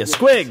idea.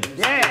 Squig.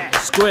 Yeah.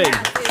 Squig.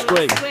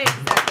 Squig.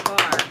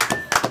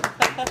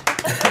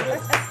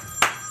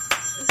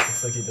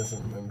 Looks like he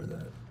doesn't remember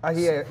that.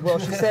 Yeah, well,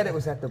 she said it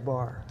was at the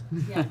bar.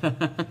 Yeah.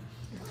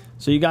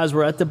 So you guys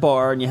were at the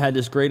bar and you had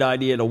this great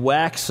idea to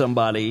wax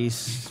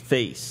somebody's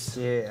face.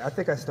 Yeah, I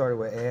think I started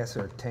with ass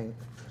or taint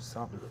or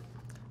something.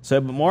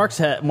 So, but Mark's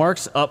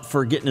up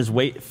for getting his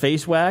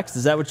face waxed.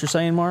 Is that what you're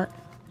saying, Mark?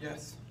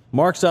 Yes.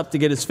 Mark's up to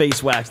get his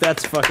face waxed.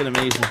 That's fucking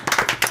amazing.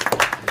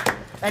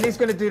 And he's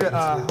gonna do the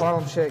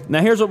Harlem Shake.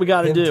 Now here's what we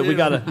got to do. We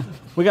got to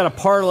We got to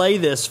parlay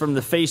this from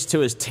the face to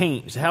his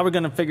taint. So how are we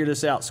going to figure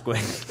this out,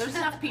 Squig? There's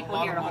enough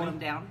people here to hold him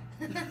down.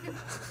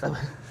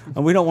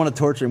 And we don't want to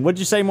torture him. What'd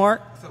you say,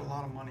 Mark? It's a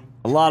lot of money.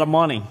 A lot of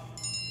money.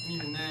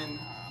 Even then.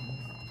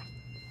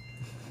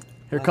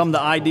 Here come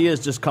the ideas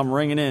just come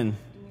ringing in.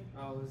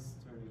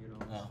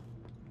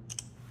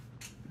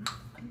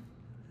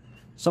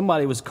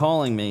 Somebody was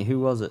calling me. Who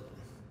was it?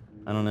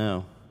 I don't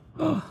know.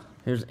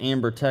 Here's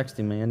Amber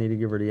texting me. I need to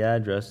give her the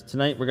address.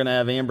 Tonight we're going to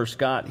have Amber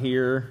Scott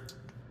here.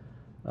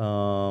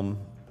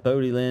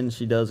 Bodie Lynn,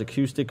 she does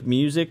acoustic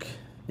music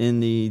in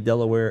the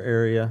Delaware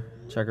area.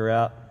 Check her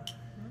out.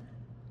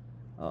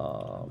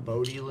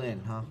 Bodie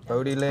Lynn, huh?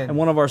 Bodie Lynn. And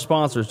one of our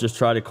sponsors just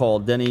tried to call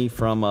Denny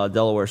from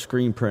Delaware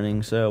Screen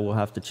Printing, so we'll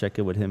have to check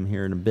in with him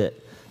here in a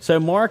bit. So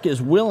Mark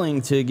is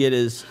willing to get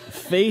his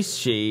face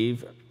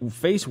shaved,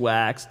 face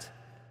waxed.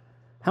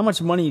 How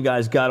much money you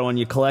guys got on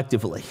you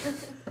collectively?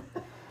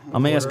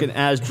 I'm asking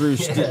as Drew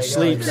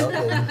sleeps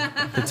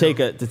to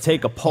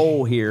take a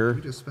poll here,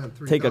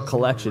 take a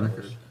collection.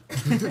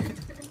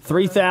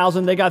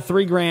 3,000. They got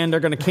 $3,000. They're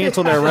going to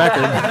cancel their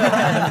record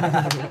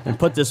and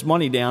put this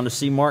money down to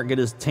see Mark get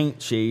his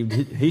taint shaved.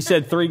 He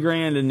said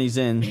 $3,000 and he's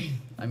in.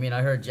 I mean,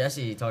 I heard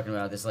Jesse talking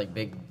about this like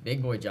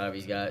big boy job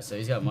he's got, so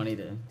he's got money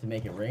to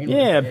make it rain.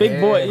 Yeah,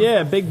 big boy.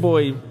 Yeah, big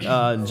boy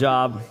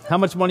job. How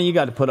much money you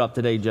got to put up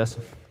today,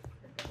 Jesse?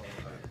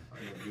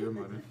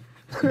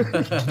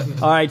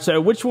 All right, so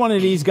which one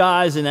of these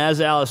guys in As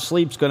Alice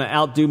Sleep's going to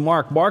outdo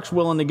Mark? Mark's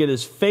willing to get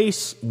his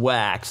face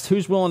waxed.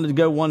 Who's willing to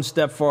go one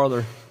step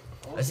farther?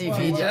 I see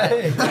PJ. I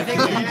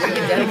think we can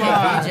dedicate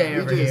PJ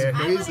over here.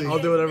 Crazy. I'll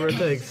do whatever it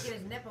takes. Get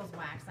his nipples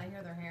waxed. I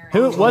hear they're hairy.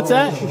 Who? What's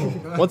that?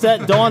 What's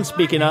that? Dawn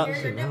speaking up. I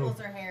hear your nipples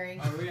are hairy.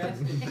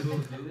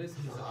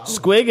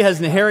 Squig has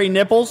hairy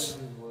nipples.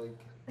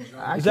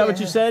 Is that what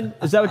you said?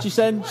 Is that what you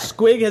said?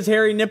 Squig has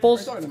hairy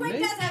nipples? Squig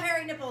does have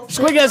hairy nipples.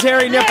 Squig has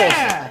hairy nipples.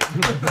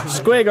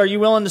 Squig, are you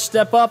willing to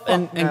step up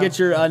and get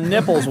your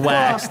nipples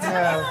waxed?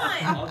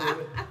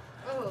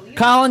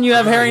 Colin, you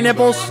have hairy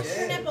nipples?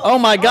 Oh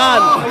my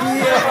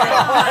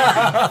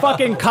God.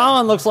 Fucking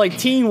Colin looks like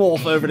Teen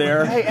Wolf over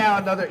there. Hey,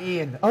 Al, another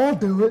Ian. I'll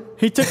do it.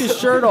 He took his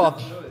shirt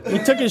off. He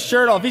took his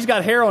shirt off. He's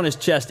got hair on his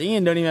chest.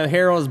 Ian don't even have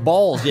hair on his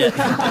balls yet.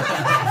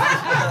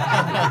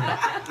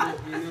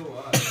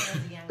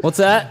 What's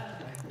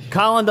that?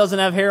 Colin doesn't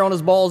have hair on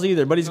his balls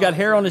either, but he's got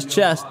hair on his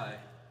chest.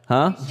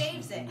 Huh? He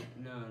shaves it.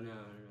 No. Well,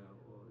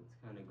 it's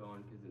kind of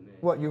gone because of me.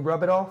 What, you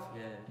rub it off?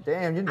 Yeah.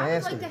 Damn, you're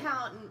nasty.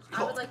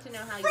 I would like to know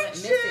how you went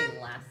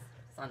missing last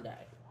Sunday.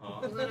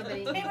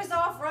 He was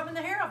off rubbing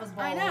the hair off his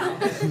balls. I know.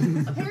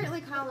 Apparently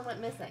Colin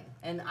went missing,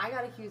 and I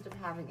got accused of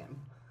having him.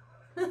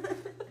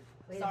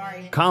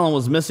 Sorry. Colin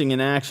was missing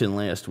in action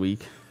last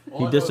week.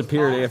 He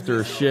disappeared after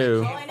a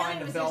show. All I know,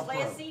 he was his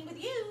last scene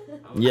with you.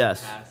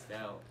 Yes.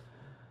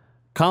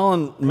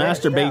 Colin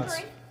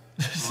masturbates.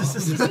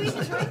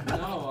 No,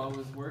 I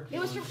was working.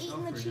 It was from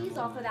eating the cheese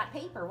off of that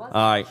paper, wasn't it?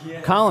 All right.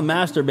 Colin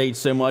masturbates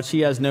so much he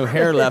has no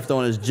hair left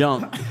on his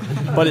junk,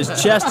 but his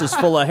chest is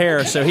full of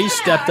hair. So he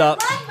stepped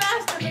up.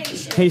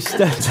 He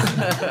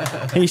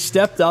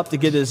stepped up to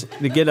get his.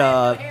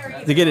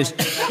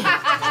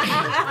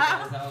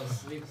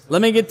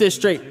 Let me get this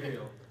straight.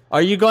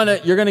 You're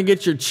gonna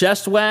get your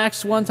chest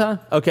waxed one time?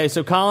 Okay,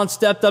 so Colin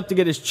stepped up to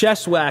get his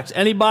chest waxed.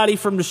 Anybody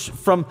from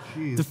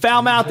the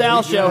Foul Mouth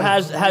Owl show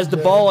has the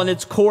ball in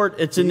its court.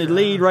 It's in the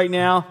lead right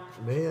now.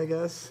 Me, I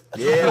guess.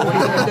 Yeah, what are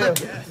you gonna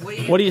do?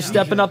 What are you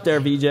stepping up there,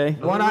 VJ?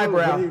 One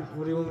eyebrow.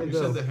 What do you want me to You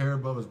said do? the hair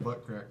above his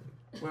butt crack.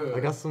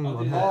 I got some.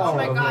 Oh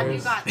my God, you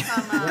got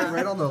some.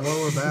 Right on the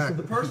lower back.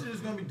 The person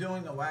who's going to be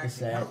doing the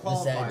waxing, how The sad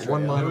qualified?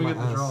 One line on my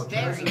ass.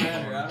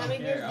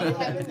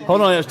 Hold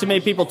on, there's too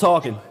many people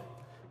talking.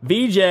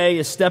 VJ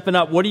is stepping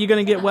up. What are you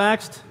going to get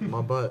waxed?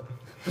 My butt.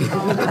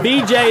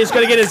 VJ is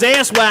going to get his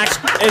ass waxed,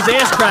 his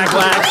ass crack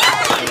waxed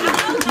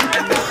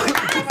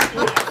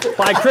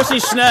by Chrissy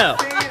Snow.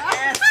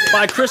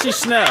 By Chrissy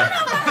Snow.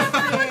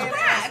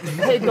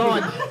 Hey,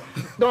 Dawn,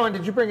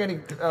 did you bring any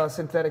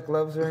synthetic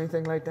gloves or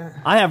anything like that?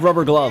 I have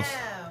rubber gloves.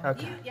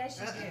 Okay. Yes,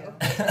 you do.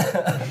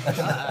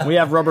 We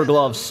have rubber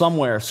gloves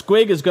somewhere.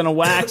 Squig is going to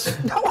wax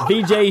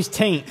VJ's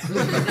taint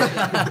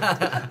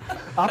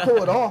I'll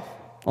pull it off.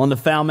 on the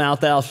Foul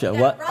Mouth Owl show.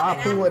 What?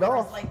 I'll pull it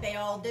off. Like they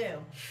all do.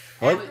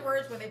 What?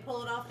 Afterwards, when they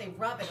pull it off, they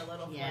rub it a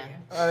little for you.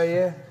 Oh,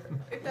 yeah.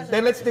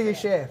 Then let's do your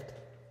shaft.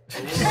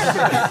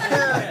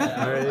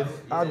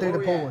 I'll do the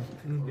pulling.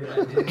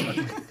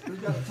 Who's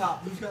got the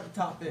top? Who's got the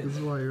top This bids?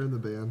 is why you're in the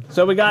band.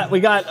 So we got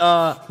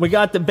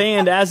the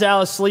band. As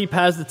Alice Sleep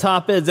has the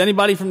top bids.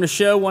 Anybody from the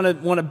show want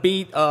to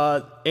beat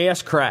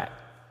ass crack?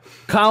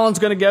 Colin's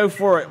going to go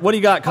for it. What do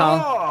you got,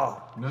 Colin?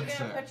 You gonna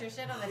put your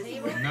shit on the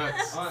table?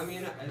 Nuts. Oh, I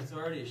mean, it's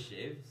already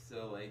shaved,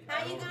 so like.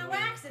 How you gonna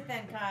wax it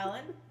then,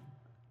 Colin?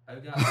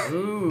 I've got.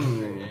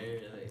 Ooh.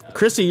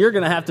 Chrissy, you're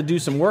going to have to do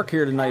some work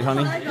here tonight,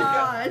 honey. Oh my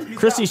God.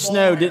 Chrissy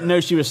Snow didn't know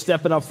she was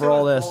stepping up for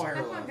all this.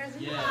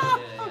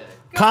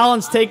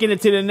 Colin's taking it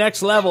to the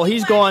next level.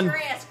 He's going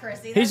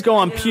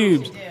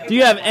pubes. Do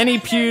you have any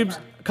pubes?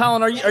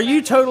 Colin, are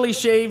you totally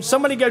shaved?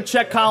 Somebody go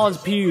check Colin's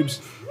pubes.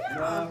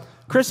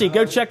 Chrissy,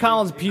 go check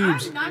Colin's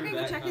pubes. I'm not going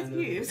to check his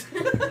pubes.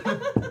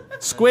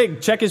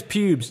 Squig, check his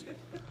pubes.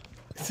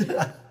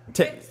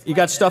 You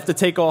got stuff to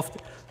take off.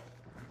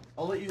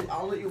 I'll let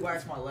you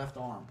wax my left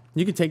arm.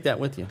 You can take that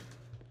with you.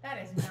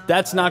 That is not.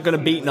 That's not going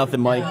to beat nothing,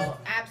 Mike. No,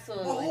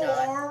 absolutely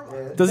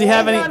not. Does he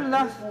have any?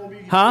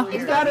 Huh?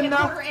 He's got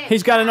enough.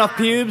 He's got enough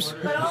pubes.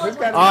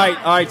 All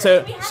right.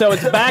 So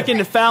it's back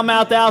into Foul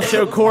Mouth Al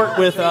Show court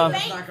with.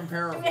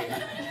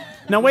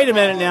 Now wait a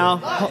minute. Now,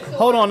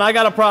 hold on. I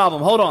got a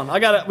problem. Hold on.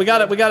 We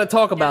got to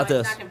talk about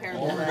this.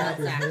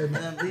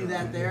 Leave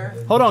that there.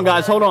 Hold on,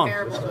 guys. Hold on.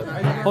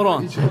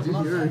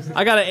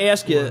 I got to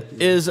ask you: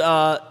 is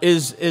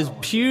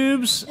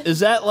pubes? Is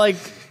that like?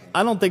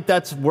 I don't think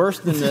that's worse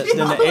than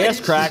the ass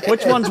crack.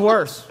 Which one's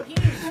worse?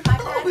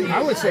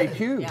 I would say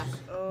pubes.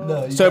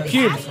 No, so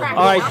pubes. All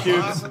right,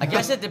 pubes. I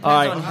guess it depends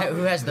on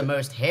who has the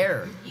most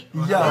hair.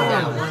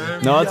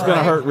 No, it's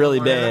gonna hurt really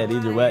bad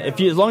either way.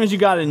 As long as you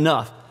got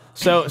enough.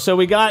 So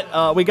we got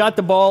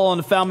the ball on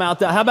the foul mouth.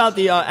 How about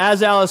the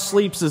as Alice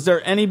sleeps? Is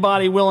there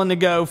anybody willing to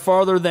go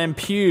farther than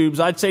pubes?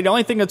 I'd say the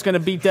only thing that's gonna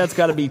beat that's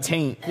got to be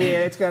taint.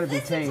 Yeah, it's got to be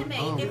taint.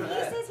 If he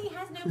says he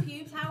has no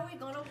pubes, how are we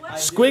going to what?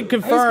 Squig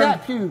confirmed. He's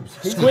got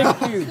pubes. He's got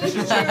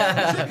pubes.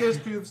 Check his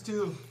pubes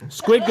too.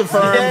 Squig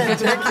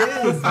confirmed.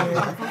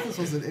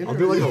 I'll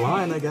do like a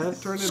line, I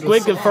guess.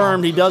 Squig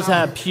confirmed he does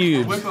have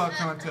pubes. Whip-out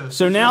contest.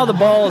 So now the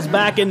ball is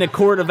back in the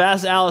court of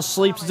as Alice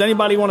sleeps. Does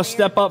anybody want to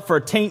step up for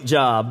a taint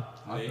job?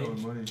 I'm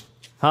throwing money.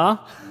 Huh?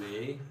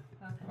 Me?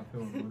 I'm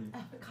throwing money.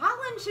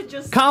 Colin should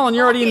just. Colin,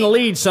 you're already in the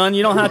lead, son.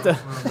 You don't have to.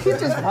 He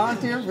just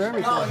volunteers for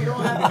everything. No, you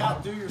don't have to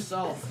outdo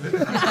yourself.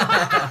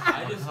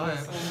 I just want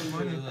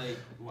someone to like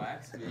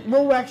wax me.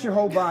 We'll wax your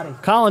whole body.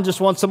 Colin just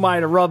wants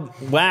somebody to rub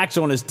wax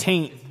on his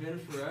taint. It's been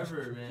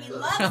forever, man. He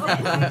loves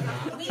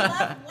it. We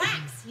love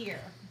wax here.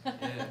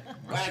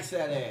 Wax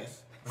that ass.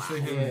 I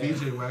say him and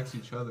VJ wax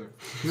each other.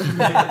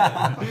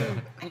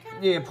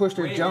 Yeah, push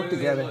their jump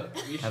together.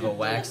 Have a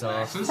wax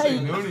off. Since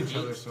they've known each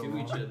other so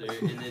long.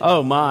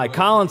 Oh my!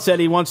 Colin said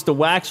he wants to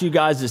wax you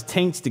guys'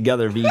 taints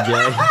together, VJ.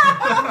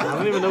 I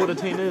don't even know what a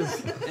taint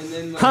is.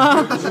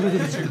 Huh?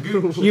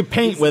 You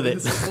paint with it.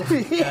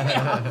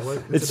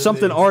 It's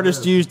something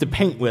artists use to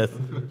paint with.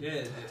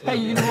 Hey,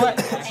 you know what,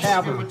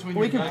 Alvin?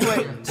 We can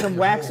put some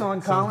wax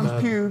on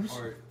Colin's pubes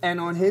and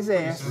on his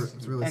ass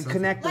and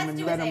connect them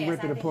and let him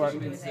rip it apart.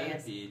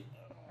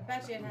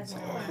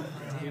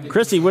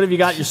 Chrissy, what have you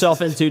got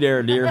yourself into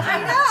there, dear?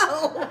 I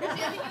know.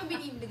 I think we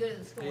need to go to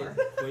the store.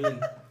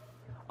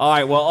 All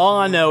right, well, all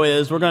I know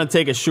is we're going to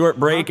take a short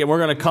break, and we're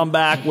going to come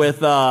back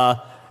with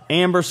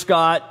Amber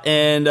Scott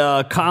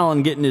and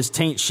Colin getting his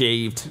taint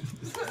shaved.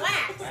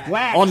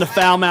 Wax. On the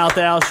Foul Mouth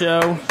Al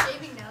Show.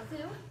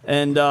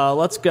 And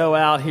let's go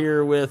out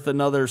here with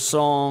another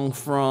song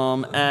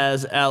from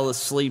As Alice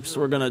Sleeps.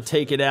 We're going to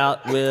take it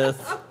out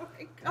with...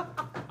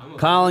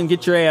 Colin,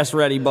 get your ass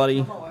ready, buddy.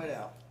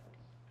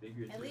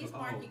 At least,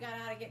 Mark, you got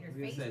how to get your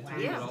face waxed.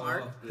 Yeah,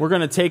 Mark. We're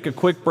going to take a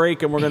quick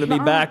break, and we're going to be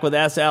back with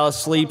As Alice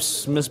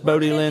Sleeps, Miss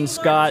Bodie Lynn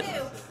Scott,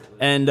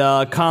 and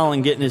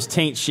Colin getting his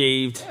taint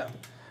shaved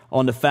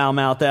on the Foul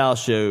Mouth Al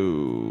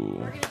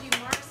Show.